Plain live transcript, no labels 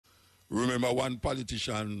Remember one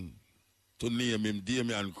politician, to name him,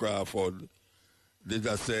 Damian Crawford, did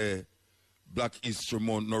I say Black History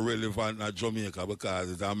Month not relevant in Jamaica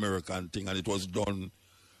because it's an American thing, and it was done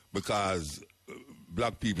because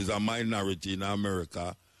black people is a minority in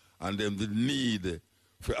America, and them the need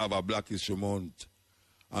for have a Black History Month.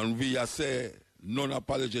 And we are say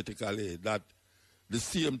non-apologetically that the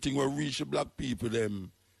same thing will reach the black people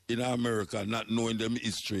them in America not knowing them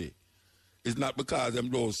history. It's not because them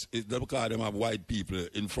those, it's not because them have white people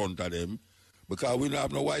in front of them. Because we don't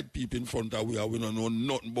have no white people in front of we don't know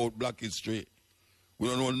nothing about black history. We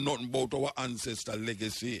don't know nothing about our ancestor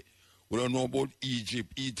legacy. We don't know about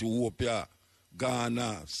Egypt, Ethiopia,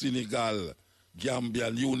 Ghana, Senegal, Gambia,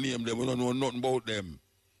 you name them. We don't know nothing about them.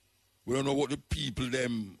 We don't know about the people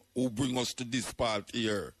them who bring us to this part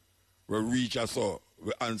here. We reach us up,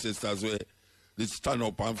 we ancestors where they stand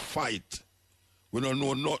up and fight. We don't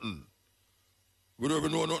know nothing. We don't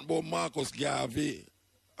even know nothing about Marcus Garvey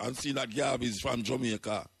and see that Garvey is from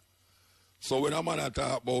Jamaica. So when a man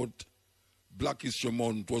talk about Black History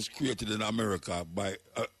Month was created in America by,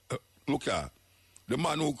 look at, the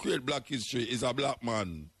man who created Black History is a black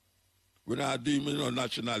man. We're not doing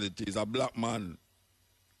nationality, he's a black man.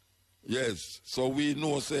 Yes, so we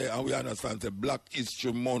know, say, and we understand, say, Black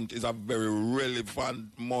History Month is a very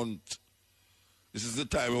relevant month. This is the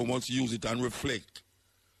time we must use it and reflect.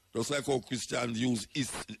 Just like how Christians use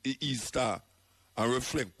Easter and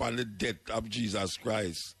reflect on the death of Jesus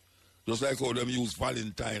Christ. Just like how them use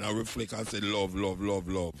Valentine and reflect and say love, love, love,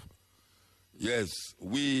 love. Yes,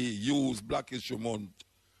 we use Black History Month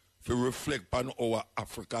to reflect on our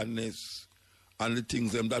Africanness and the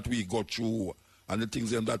things them that we go through and the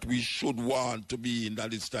things them that we should want to be in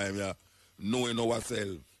that this time, yeah, knowing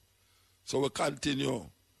ourselves. So we continue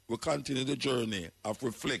the journey of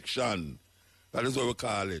reflection. That is what we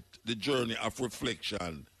call it, the journey of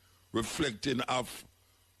reflection. Reflecting of,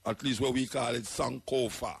 at least what we call it,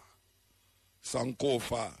 Sankofa.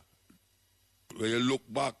 Sankofa, where you look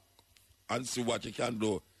back and see what you can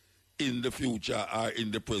do in the future or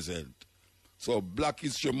in the present. So Black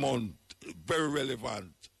History Month, very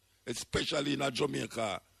relevant, especially in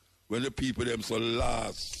Jamaica, when the people them so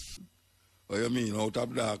lost. What you mean? Out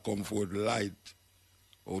of dark come forth light,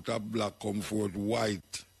 out of black come forth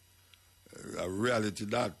white. A reality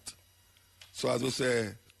that. So as we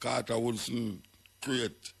say, Carter Woodson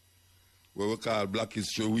create what we call Black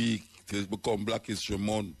History Week, it's become Black History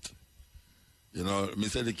Month. You know,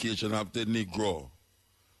 Miseducation of the Negro.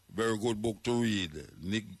 Very good book to read.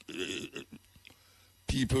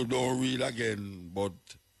 People don't read again, but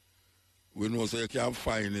we know so you can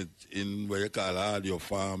find it in what you call audio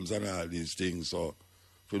farms and all these things. So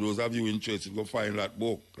for those of you interested, go find that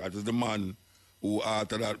book. That is the man who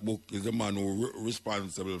authored that book, is the man who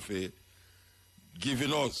responsible for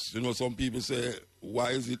giving us. You know, some people say,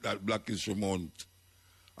 why is it that Black History Month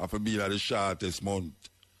after being the shortest month?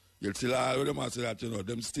 You'll see all of them say that, you know,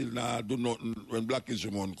 them still not do nothing when Black History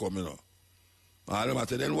Month come, you know. All of them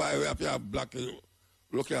say, then why we have to have Black,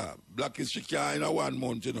 look here, Black History can't in 1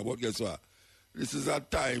 month, you know, but guess what? This is a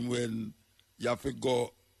time when you have to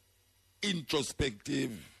go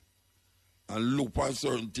introspective and look at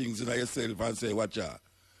certain things in yourself and say, watch out,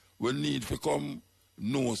 we need to come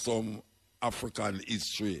know some African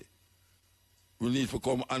history. We need to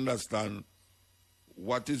come understand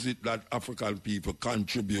what is it that African people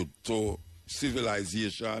contribute to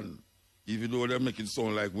civilization, even though they make it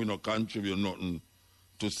sound like we don't contribute nothing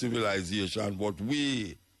to civilization, but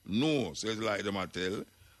we know, says like them I tell,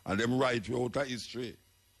 and them write without a history.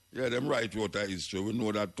 Yeah, them write without a history, we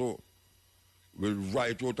know that too. We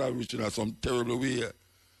write without a history in some terrible way,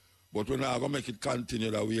 but we're not going to make it continue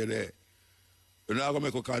that way there. We're not going to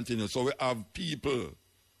make it continue. So we have people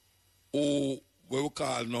who we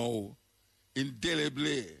call now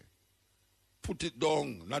indelibly put it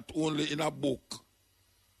down, not only in a book,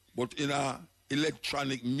 but in a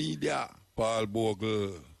electronic media. Paul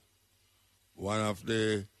Bogle, one of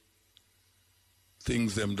the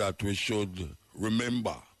things them that we should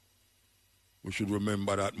remember. We should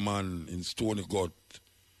remember that man in Stony Gut,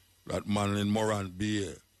 that man in Morant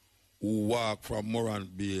Bay, who walked from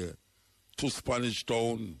Morant Bay to Spanish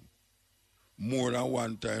Town more than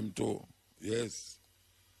one time too. Yes.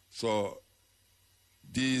 So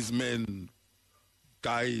these men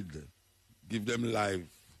died, give them life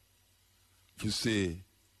to say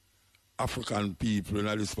African people in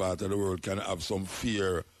this part of the world can have some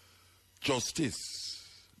fear. Justice.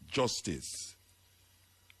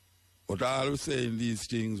 But I always saying these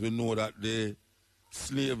things, we know that the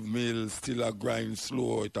slave mill still a grind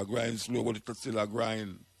slow, it a grind slow, but it still a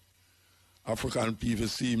grind. African people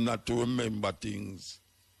seem not to remember things.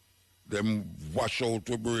 them wash out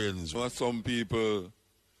with brains. But some people,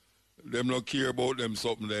 them not care about them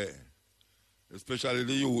something there. Especially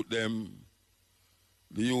the youth them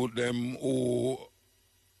who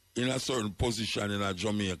in a certain position in a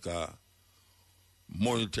Jamaica,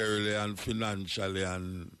 monetarily and financially,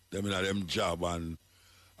 and them in a them job, and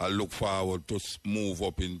I look forward to move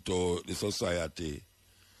up into the society.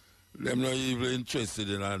 Them not even interested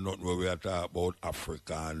in nothing where we are talking about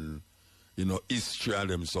Africa and, history and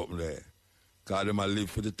them something there. Because them live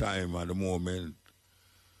for the time and the moment.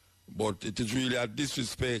 But it is really a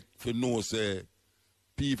disrespect for no say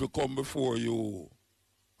people come before you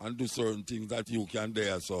and do certain things that you can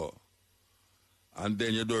dare so. And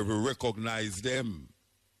then you don't even recognize them.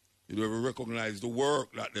 You don't even recognize the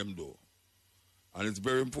work that them do. And it's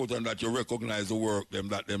very important that you recognize the work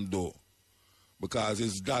that them do. Because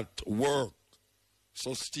it's that work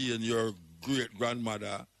sustain your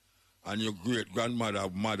great-grandmother and your great-grandmother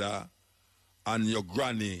mother and your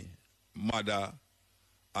granny mother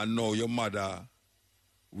and now your mother,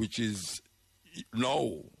 which is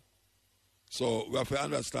now. So we have to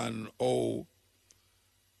understand how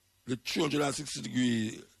the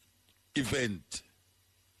 360-degree event,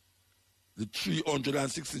 the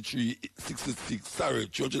 360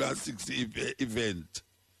 event,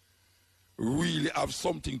 really have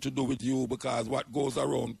something to do with you, because what goes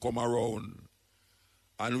around come around.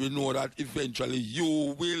 And we know that eventually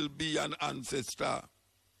you will be an ancestor.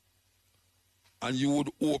 And you would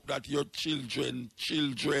hope that your children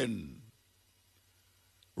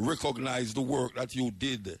recognize the work that you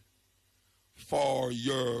did for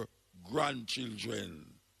your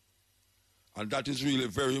grandchildren. And that is really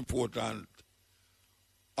very important.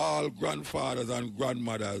 All grandfathers and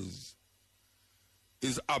grandmothers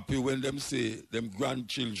is happy when them say them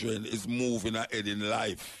grandchildren is moving ahead in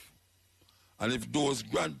life. And if those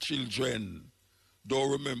grandchildren don't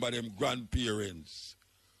remember them grandparents,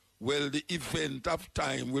 well, the event of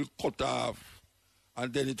time will cut off,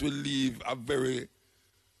 and then it will leave a very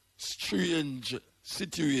strange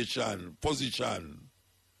position,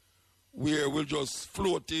 where we're just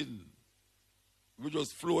floating. We're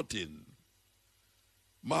just floating.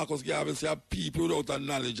 Marcus Garvey said, people without a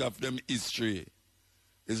knowledge of them history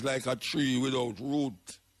is like a tree without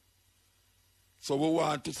root. So we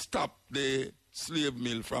want to stop the slave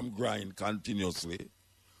mill from grind continuously.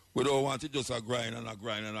 We don't want it just a grind and a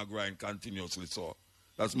grind and a grind continuously. So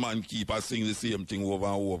that's man keep us sing the same thing over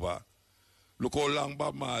and over. Look how long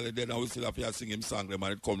Bob Marley then, and we still have to sing him song them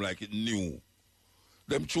and it come like it new.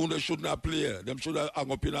 Them tune they should not play. Them should have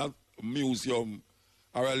hang up in a museum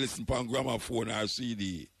or I listen to a gramophone or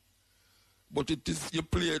CD. But it is, you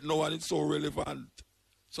play it now and it's so relevant.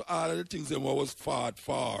 So all of the things them was fought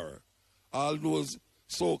for, all those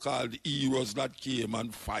so-called heroes that came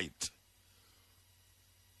and fight.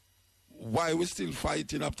 Why we still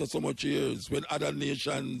fighting after so much years when other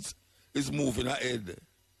nations is moving ahead?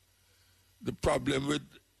 The problem with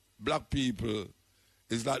black people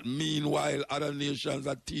is that meanwhile other nations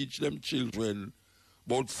that teach them children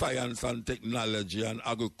about science and technology and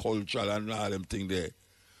agriculture and all them things there,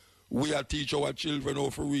 we are teach our children how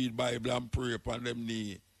to read Bible and pray upon them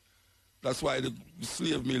knee. That's why the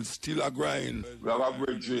slave mill still a grind. We have a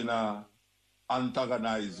bridge in a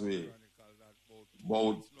antagonized way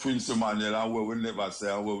about Prince Emmanuel and where we never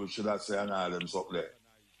say and where we should have said and all them stuff there.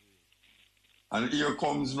 And here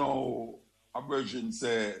comes now a virgin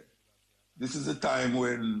say, this is the time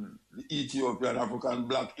when the Ethiopian African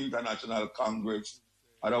Black International Congress,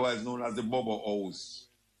 otherwise known as the Bubble House,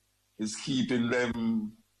 is keeping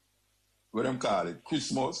them, what them call it,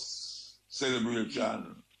 Christmas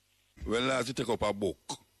celebration. When last you take up a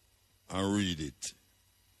book and read it,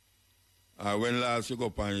 when last you go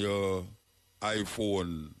up on your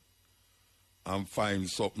iPhone and find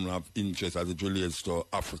something of interest as it relates to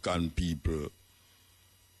African people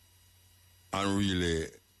and really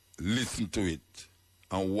listen to it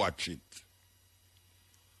and watch it.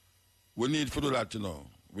 We need to do that,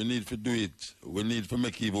 We need to do it. We need to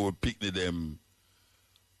make even we pick them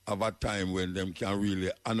of a time when them can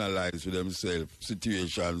really analyze with themselves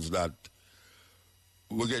situations that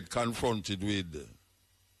we get confronted with.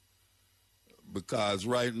 Because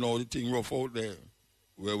right now the thing rough out there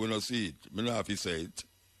where we don't see it. Me not have to say it.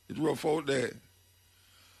 It's rough out there.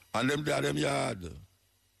 And them there them yard.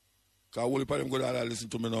 Because all of them go there and listen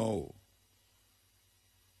to me now.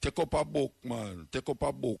 Take up a book, man. Take up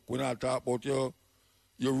a book. When I talk about your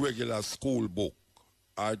regular school book,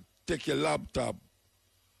 or take your laptop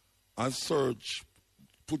and search,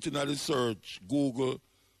 put in the search, Google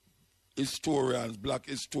historians, black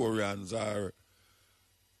historians, or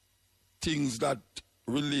things that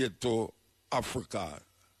relate to Africa.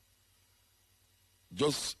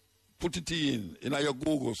 Just put it in your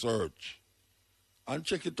Google search and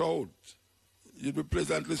check it out. You'll be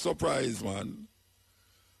pleasantly surprised, man.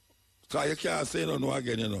 Because you can't say no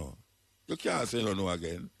again, you know. You can't say no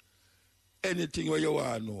again. Anything where you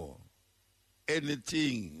want to know,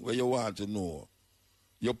 anything where you want to know,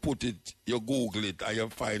 you put it, you Google it, and you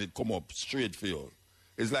find it come up straight for you.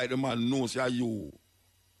 It's like the man knows that you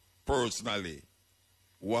personally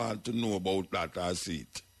want to know about that or see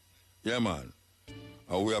it. Yeah, man.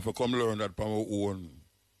 And we have to come learn that from our own.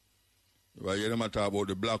 Right, you know, talk about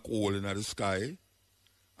the black hole in the sky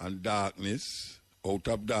and darkness. Out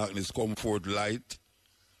of darkness come forth light.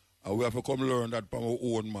 And we have to come learn that from our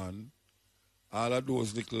own, man. All of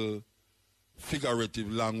those little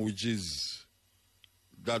figurative languages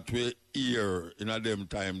that we hear in a them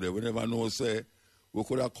time there. We never know, say, we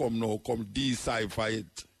could have come now, come decipher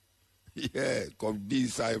it. Yeah, come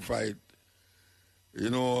decipher it. You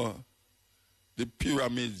know, the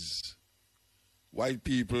pyramids. White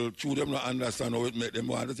people, true, them not understand how it make them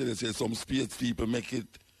want to say, they say some space people make it,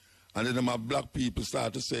 and then them have black people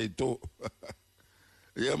start to say it too.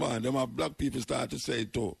 Yeah, man, them have black people start to say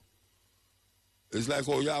it too. It's like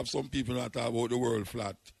how you have some people that talk about the world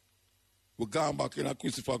flat. We gone back in a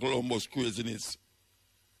Christopher Columbus craziness.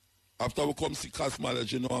 After we come see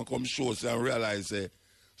cosmology, you know, and come show us and realize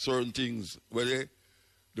certain things, where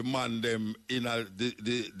the man them in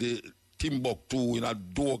the Timbuktu, in a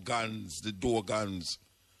door guns.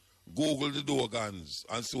 Google the door guns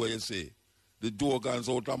and see what you say. The door guns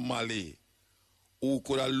out of Mali, who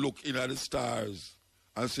could have looked in at the stars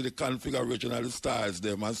and see the configuration of the stars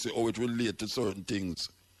them and see how it relate to certain things.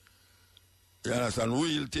 You understand?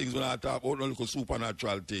 Real things when I talk about not like a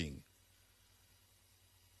supernatural thing.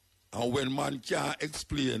 And when man can't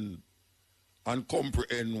explain and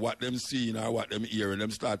comprehend what them seeing or what them hearing,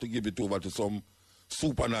 them start to give it over to some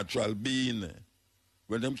supernatural being.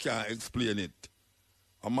 When them can't explain it.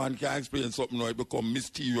 A man can't explain something now, it become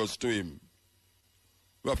mysterious to him.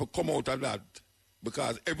 We have to come out of that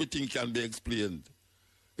because everything can be explained.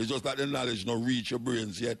 It's just that the knowledge not reach your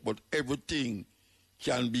brains yet, but everything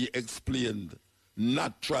can be explained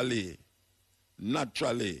naturally.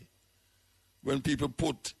 Naturally. When people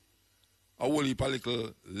put a whole heap of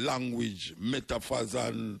little language, metaphors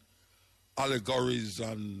and allegories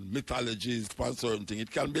and mythologies for certain things,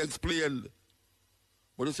 it can be explained.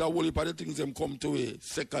 But it's a whole heap of the things them come to a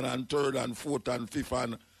second and third and fourth and fifth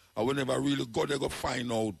and we never really go there go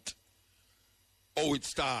find out how it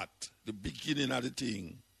start, the beginning of the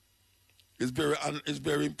thing. It's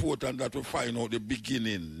very important that we find out the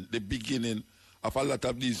beginning of a lot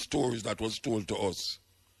of these stories that was told to us.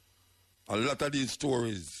 A lot of these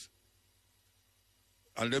stories.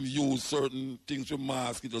 And them use certain things to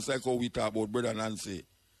mask it, just like how we talk about Brother Nancy.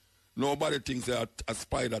 Nobody thinks they're a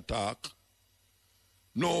spider talk.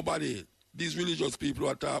 Nobody. These religious people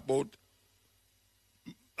are talking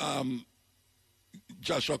about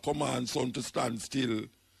Joshua command son to stand still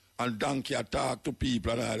and donkey attack to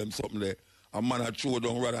people and all them something there. A man a throw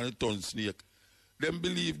down rather than a ton snake. Them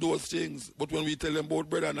believe those things, but when we tell them about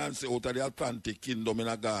Brother Nancy out of the Atlantic Kingdom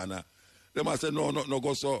in Ghana, them a say no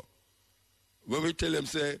go so. When we tell them,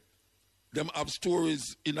 say, them have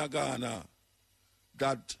stories in Ghana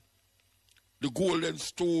that the golden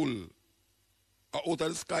stool out of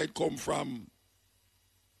the sky come from,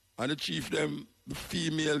 and the chief them, the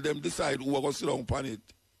female them decide who are going to sit down upon it.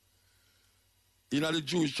 In the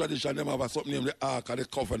Jewish tradition, them have something named the Ark of the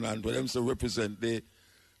Covenant, where them say represent the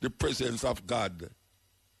presence of God.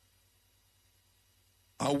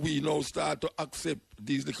 And we now start to accept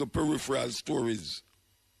these little peripheral stories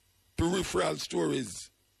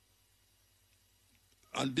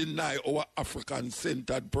and deny our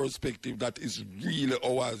African-centered perspective that is really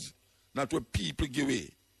ours, not what people give away.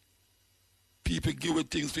 People give away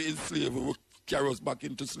things to enslave, will carry us back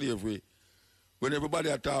into slavery. When everybody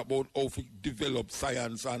talk about how to develop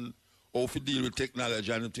science and how to deal with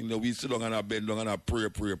technology and everything, that we sit down and bend down and pray.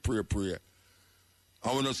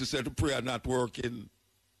 And when us say the prayer not working,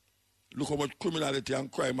 look how much criminality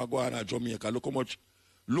and crime are going on in Jamaica. Look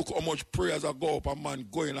how much prayers are go up a man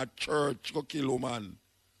going to church, go kill a man.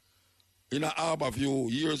 In a Harbour View,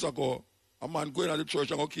 years ago, a man going to the church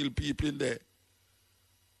and go kill people in there.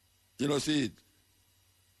 You know, see it?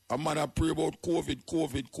 A man a pray about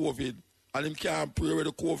COVID, and him can't pray with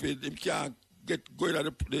the COVID, him can't go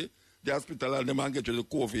into the hospital and the man get to the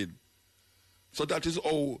COVID. So that is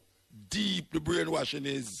how deep the brainwashing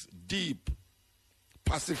is, deep,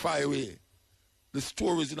 pacify away. The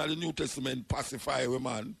stories in the New Testament pacify away,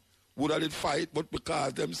 man. Would have it fight, but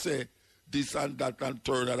because them say this and that and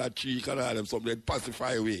turn and that cheek and all them something, they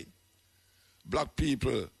pacify away. Black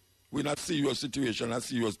people We're in a serious situation, a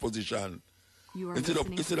serious position. Instead of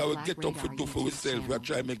we get up for do for ourselves, we are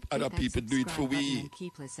trying to make other people do it for we.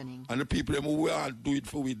 And the people who won't do it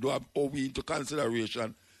for we, do have all we into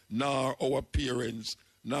consideration, nor our parents,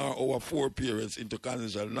 nor our foreparents into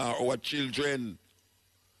consideration, nor our children.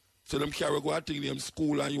 So them carry go a thing them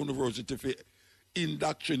school and university for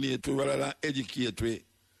indoctrinate rather than educate we.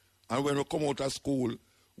 And when we come out of school,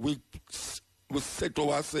 we set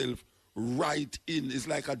ourselves right in. It's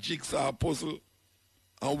like a jigsaw puzzle.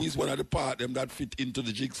 And we's one of the part them that fit into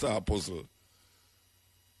the jigsaw puzzle.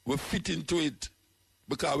 We fit into it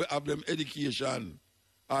because we have them education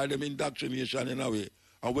or them indoctrination in a way.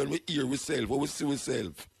 And when we hear ourselves, when we see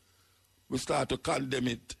ourselves, we start to condemn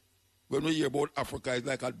it. When we hear about Africa, it's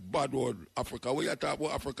like a bad word. Africa. When you talk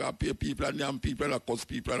about Africa, pay people and young people and cuss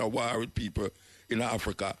people and war with people in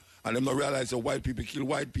Africa. And them not realize that white people kill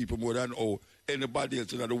white people more than anybody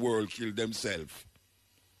else in the world kill themselves.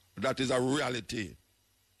 That is a reality.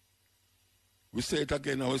 We say it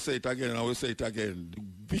again and we say it again and we say it again.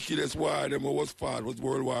 The wickedest war them was fought was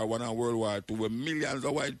World War I and World War II, where millions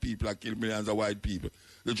of white people have killed millions of white people.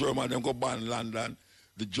 The Germans them go ban London,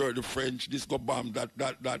 the French this go bomb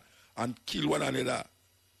that, and kill one another.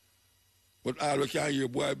 But all we can hear,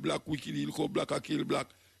 boy, black wicked, you go black or kill black.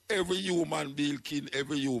 Every human being kill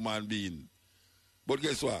every human being. But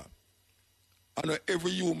guess what? I know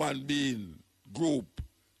every human being group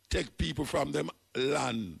take people from them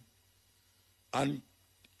land and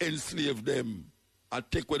enslave them and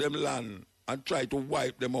take with them land and try to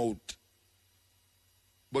wipe them out.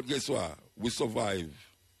 But guess what? We survive.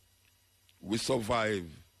 We survive.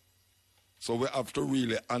 So we have to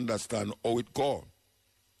really understand how it goes.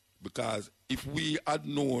 Because if we had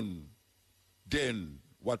known then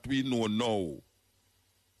what we know now,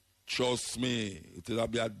 trust me, it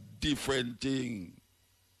would be a different thing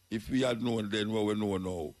if we had known then what we know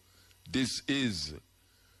now. This is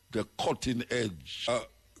the cutting edge.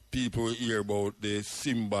 People hear about the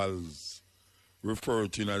symbols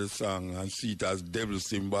referred to in the song and see it as devil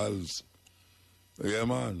symbols. Yeah,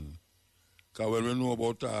 man. Because when we know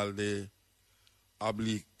about all the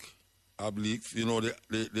obliques, you know,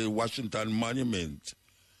 the Washington Monument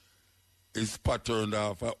is patterned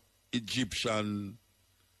off an Egyptian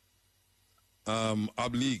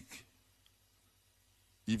oblique.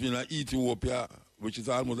 Even in Ethiopia, which is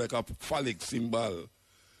almost like a phallic symbol.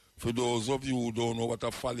 For those of you who don't know what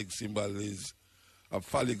a phallic symbol is, a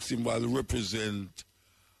phallic symbol represents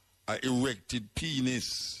an erected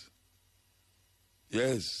penis.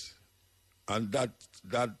 Yes. And that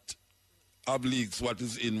obliques, what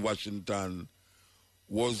is in Washington,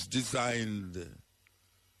 was designed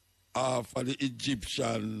for the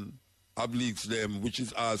Egyptian obliques them, which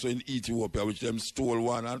is also in Ethiopia, which them stole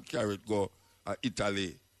one and carried go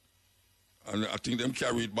Italy. And I think them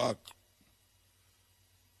carried back.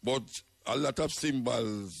 But a lot of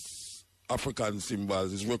symbols, African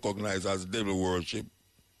symbols, is recognized as devil worship.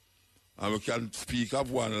 And we can speak of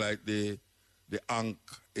one like the Ankh,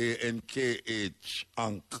 A-N-K-H,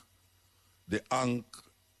 Ankh. The Ankh,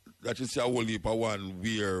 that is a whole heap of one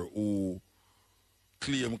who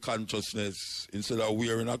claim consciousness instead of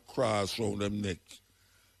wearing a cross around them neck.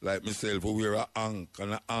 Like myself, who wear an Ankh,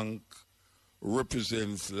 and an Ankh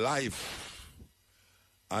represents life.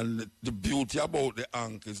 And the beauty about the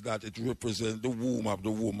Ankh is that it represents the womb of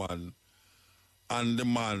the woman and the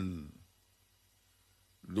man.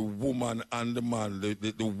 The woman and the man,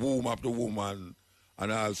 the womb of the woman,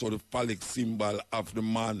 and also the phallic symbol of the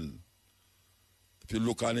man. If you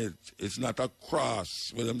look on it, it's not a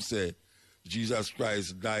cross, what them say. Jesus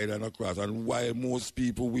Christ died on a cross. And why most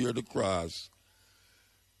people wear the cross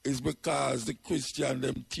is because the Christian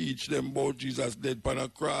them teach them about Jesus dead on a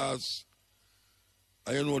cross.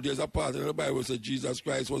 And you know, there's a part in the Bible that says Jesus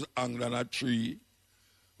Christ was hanged on a tree.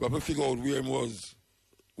 We have to figure out where he was.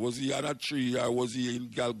 Was he on a tree or was he in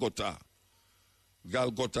Golgotha?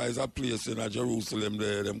 Golgotha is a place in Jerusalem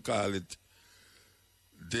there, them call it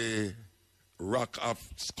the Rock of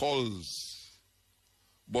Skulls.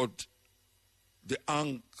 But the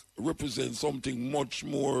Ankh represents something much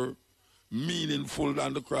more meaningful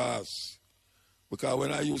than the cross. Because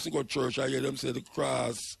when I used to go to church, I hear them say the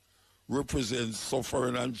cross represents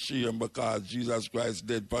suffering and shame because Jesus Christ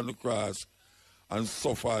died upon the cross and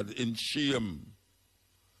suffered in shame.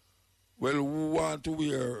 Well, we want to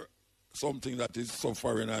wear something that is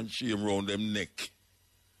suffering and shame around them neck.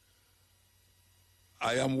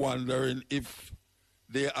 I am wondering if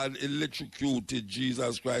they had electrocuted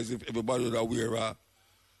Jesus Christ, if everybody would wear a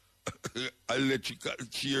electrical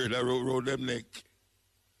chair around them neck.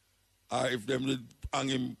 Or if them did hang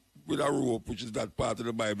him with a rope, which is that part of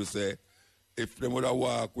the Bible say, if they would have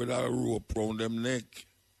walked with a rope around them neck.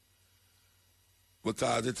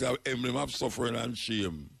 Because it's an emblem of suffering and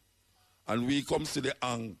shame. And we come to the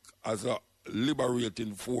Ankh as a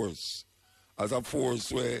liberating force, as a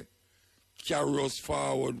force where carry us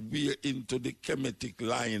forward way into the Kemetic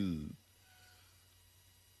line.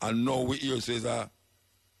 And now we hear says a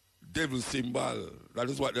devil symbol. That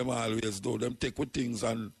is what them always do. Them take with things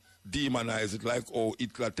and demonize it, like how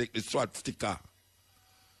Hitler take the swastika.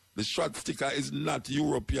 The swastika is not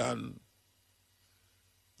European.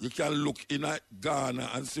 You can look in Ghana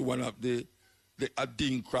and see one of the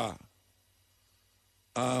Adinkra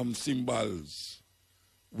symbols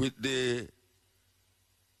with the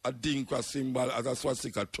Adinkra symbol as a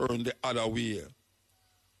swastika turned the other way.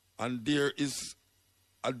 And there is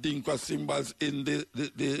Adinkra symbols in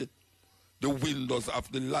the windows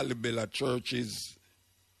of the Lalibela churches.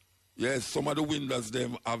 Yes, some of the windows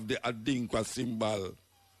them have the Adinkra symbol,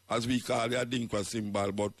 as we call the Adinkra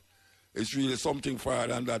symbol, but it's really something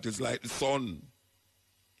further than that. It's like the sun.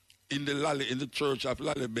 In the church of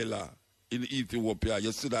Lalibela in Ethiopia,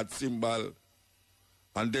 you see that symbol.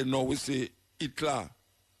 And then now we see Hitler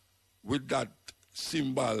with that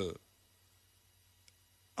symbol.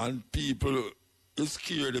 And people are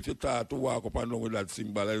scared if you start to walk up and down with that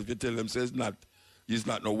symbol. And if you tell them, says not, he's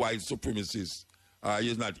not no white supremacist, or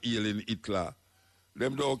he's not hailing Hitler.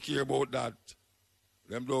 Them don't care about that.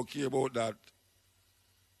 Them don't care about that.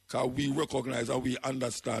 Because we recognize and we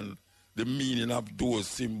understand the meaning of those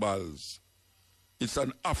symbols. It's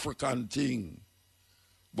an African thing.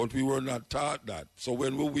 But we were not taught that. So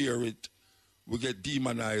when we wear it, we get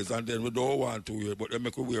demonized and then we don't want to wear it, but they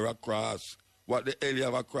make you wear a cross. What the hell you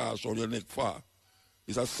have a cross on your neck for?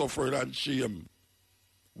 It's a suffering and shame.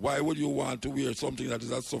 Why would you want to wear something that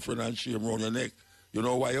is a suffering and shame around your neck? You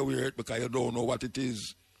know why you wear it? Because you don't know what it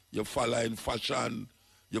is. You follow in fashion.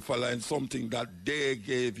 You follow in something that they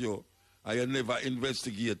gave you, and you never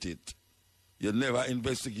investigate it. You never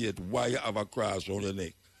investigate why you have a cross on your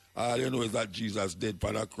neck. All you know is that Jesus died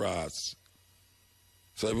on a cross.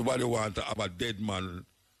 So everybody want to have a dead man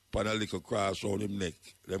on a little cross on his neck.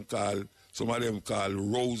 Some of them call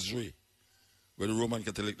rosary. Where the Roman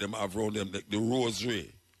Catholic them have around them neck, the rosary.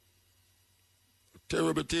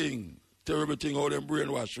 Terrible thing how them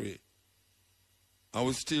brainwash we. And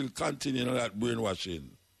we still continuing that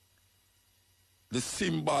brainwashing. The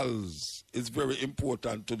symbols is very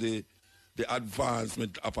important to the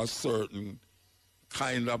advancement of a certain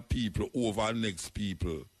kind of people over next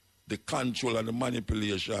people. The control and the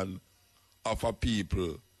manipulation of a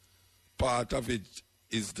people. Part of it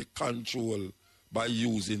is the control by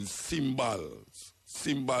using symbols.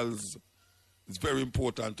 Symbols is very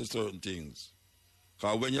important to certain things.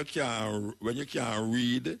 Because when you can't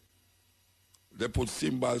read, they put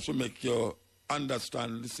symbols to make you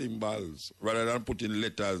understand the symbols rather than putting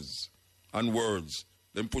letters and words.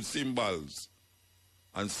 Then put symbols.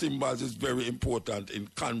 And symbols is very important in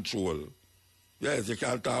control. Yes, you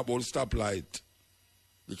can't talk about stoplight.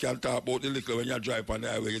 You can't talk about the little, when you drive on the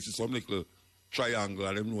highway, you see some little triangle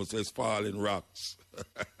and them know says falling rocks.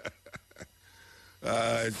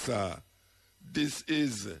 This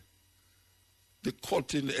is the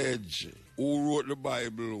cutting edge. Who wrote the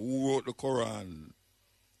Bible? Who wrote the Quran?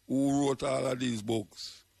 Who wrote all of these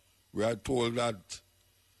books? We are told that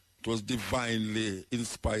it was divinely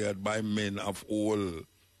inspired by men of old.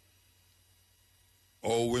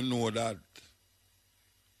 Oh, we know that.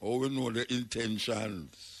 Oh, we know the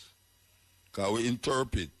intentions. Because we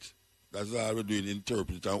interpret. That's all we're doing,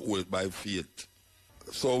 interpret and hold it by faith.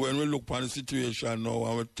 So when we look on the situation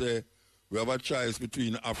now, we have a choice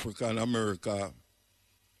between Africa and America.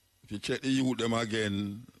 If you check the youth them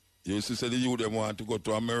again, you see the youth them want to go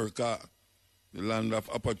to America, the land of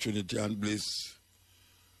opportunity and bliss.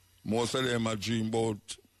 Most of them are dream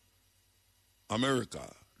about America.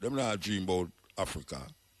 Them not dream about Africa.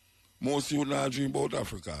 Most youth not dream about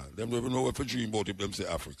Africa. Them don't even know what to dream about if them say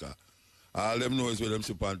Africa. All them know is when them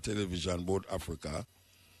see on television about Africa.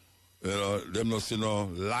 You know, them not see no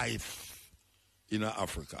life in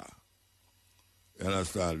Africa. You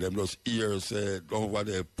understand? Them just hear say over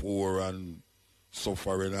there poor and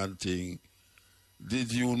suffering and thing.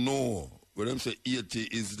 Did you know when them say 80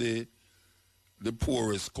 is the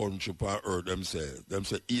poorest country on earth, them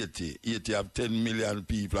say 80. 80 have 10 million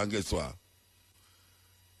people, and guess what?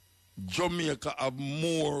 Jamaica have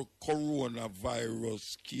more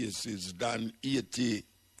coronavirus cases than 80.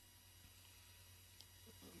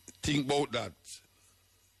 Think about that.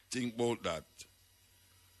 Think about that.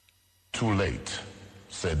 Too late,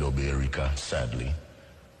 said Oberika sadly.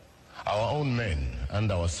 Our own men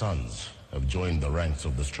and our sons have joined the ranks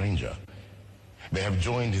of the stranger. They have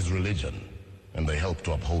joined his religion, and they help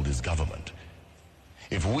to uphold his government.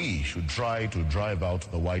 If we should try to drive out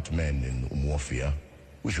the white men in Umuofia,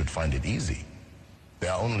 we should find it easy.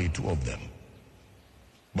 There are only 2 of them.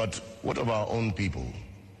 But what of our own people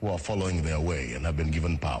who are following their way and have been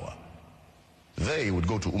given power? They would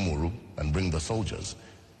go to Umuru and bring the soldiers,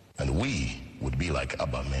 and we would be like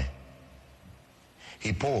Abame.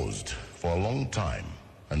 He paused for a long time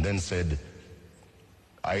and then said,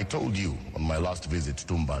 I told you on my last visit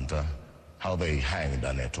to Mbanta how they hanged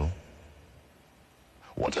Aneto.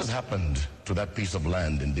 What has happened to that piece of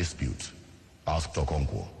land in dispute? Asked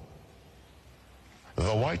Okonkwo.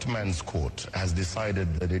 The white man's court has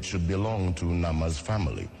decided that it should belong to Nama's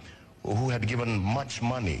family, who had given much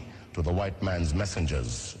money to the white man's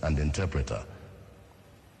messengers and interpreter.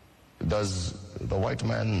 Does the white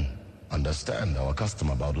man understand our custom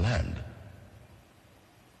about land?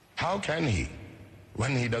 How can he,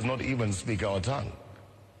 when he does not even speak our tongue?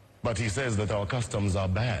 But he says that our customs are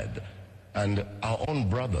bad, and our own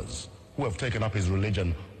brothers who have taken up his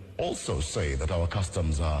religion also say that our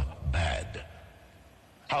customs are bad.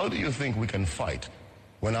 How do you think we can fight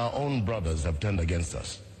when our own brothers have turned against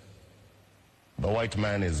us? The white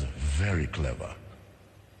man is very clever.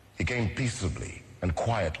 He came peaceably and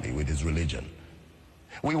quietly with his religion.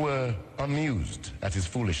 We were amused at his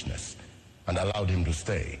foolishness and allowed him to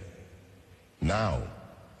stay. Now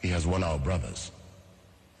he has won our brothers,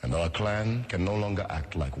 and our clan can no longer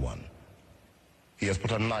act like one. He has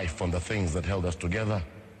put a knife on the things that held us together,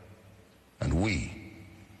 and we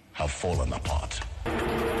have fallen apart.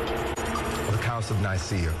 The Council of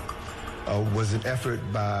Nicaea was an effort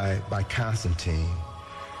by Constantine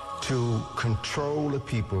to control the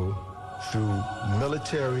people through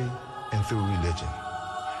military and through religion.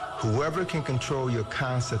 Whoever can control your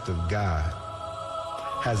concept of God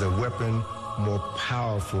has a weapon more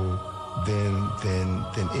powerful than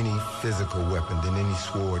any physical weapon, than any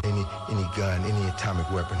sword, any gun, any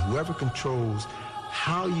atomic weapon. Whoever controls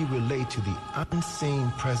how you relate to the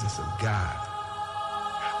unseen presence of God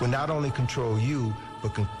will not only control you,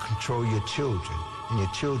 but can control your children and your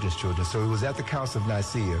children's children. So it was at the Council of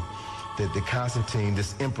Nicaea that the Constantine,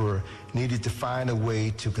 this emperor, needed to find a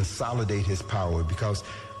way to consolidate his power, because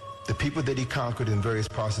the people that he conquered in various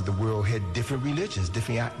parts of the world had different religions,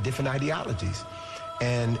 different ideologies.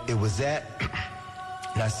 And it was at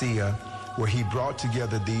Nicaea where he brought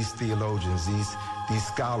together these theologians, these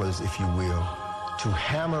scholars, if you will, to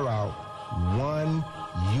hammer out one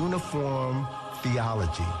uniform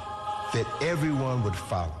theology that everyone would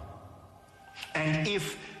follow. And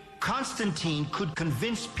if Constantine could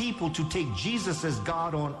convince people to take Jesus as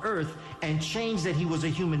God on earth and change that he was a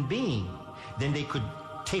human being, then they could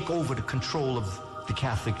take over the control of the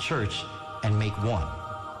Catholic Church and make one.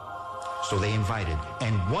 So they invited,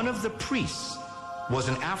 and one of the priests was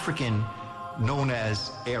an African known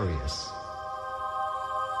as Arius,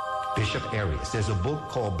 Bishop Arius. There's a book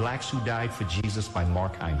called Blacks Who Died for Jesus by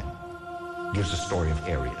Mark Hyman. Gives the story of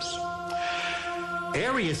Arius.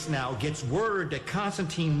 Arius now gets word that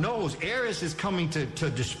Constantine knows Arius is coming to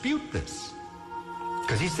dispute this.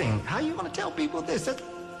 Because he's saying, how are you going to tell people this?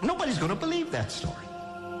 Nobody's going to believe that story.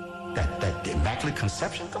 That Immaculate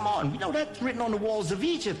Conception, come on, we know that's written on the walls of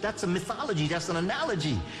Egypt. That's a mythology, that's an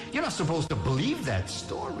analogy. You're not supposed to believe that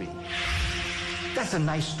story. That's a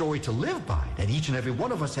nice story to live by, that each and every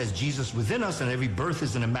one of us has Jesus within us and every birth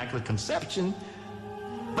is an Immaculate Conception.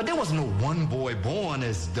 But there was no one boy born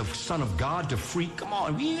as the Son of God to freak. Come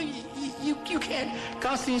on, you can't.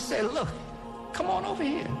 Constantine said, look, come on over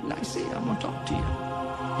here, Nicaea, I'm going to talk to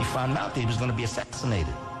you. He found out that he was going to be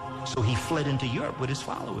assassinated. So he fled into Europe with his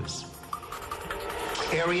followers.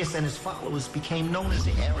 Arius and his followers became known as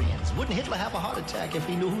the Aryans. Wouldn't Hitler have a heart attack if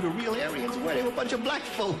he knew who the real Aryans were? They were a bunch of black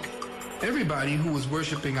folk. Everybody who was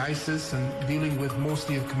worshiping ISIS and dealing with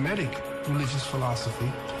mostly a Kemetic religious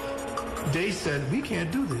philosophy, they said, we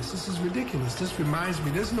can't do this. This is ridiculous. This reminds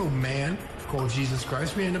me, there's no man called Jesus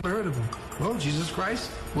Christ. We ain't never heard of him. Well, Jesus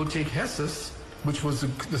Christ will take Jesus, which was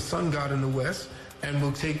the sun god in the West, and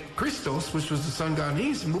we'll take Christos, which was the sun god in the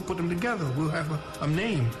East, and we'll put them together. We'll have a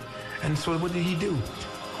name. And so what did he do?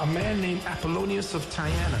 A man named Apollonius of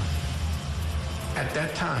Tyana, at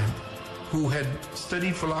that time, who had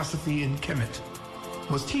studied philosophy in Kemet,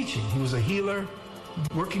 was teaching. He was a healer,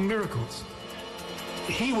 working miracles.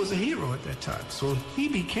 He was a hero at that time. So he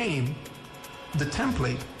became the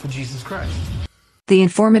template for Jesus Christ. The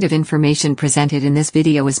informative information presented in this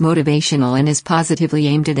video is motivational and is positively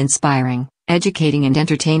aimed at inspiring, educating and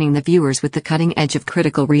entertaining the viewers with the cutting edge of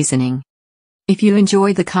critical reasoning. If you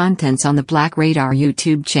enjoy the contents on the Black Radar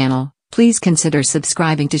YouTube channel, please consider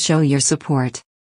subscribing to show your support.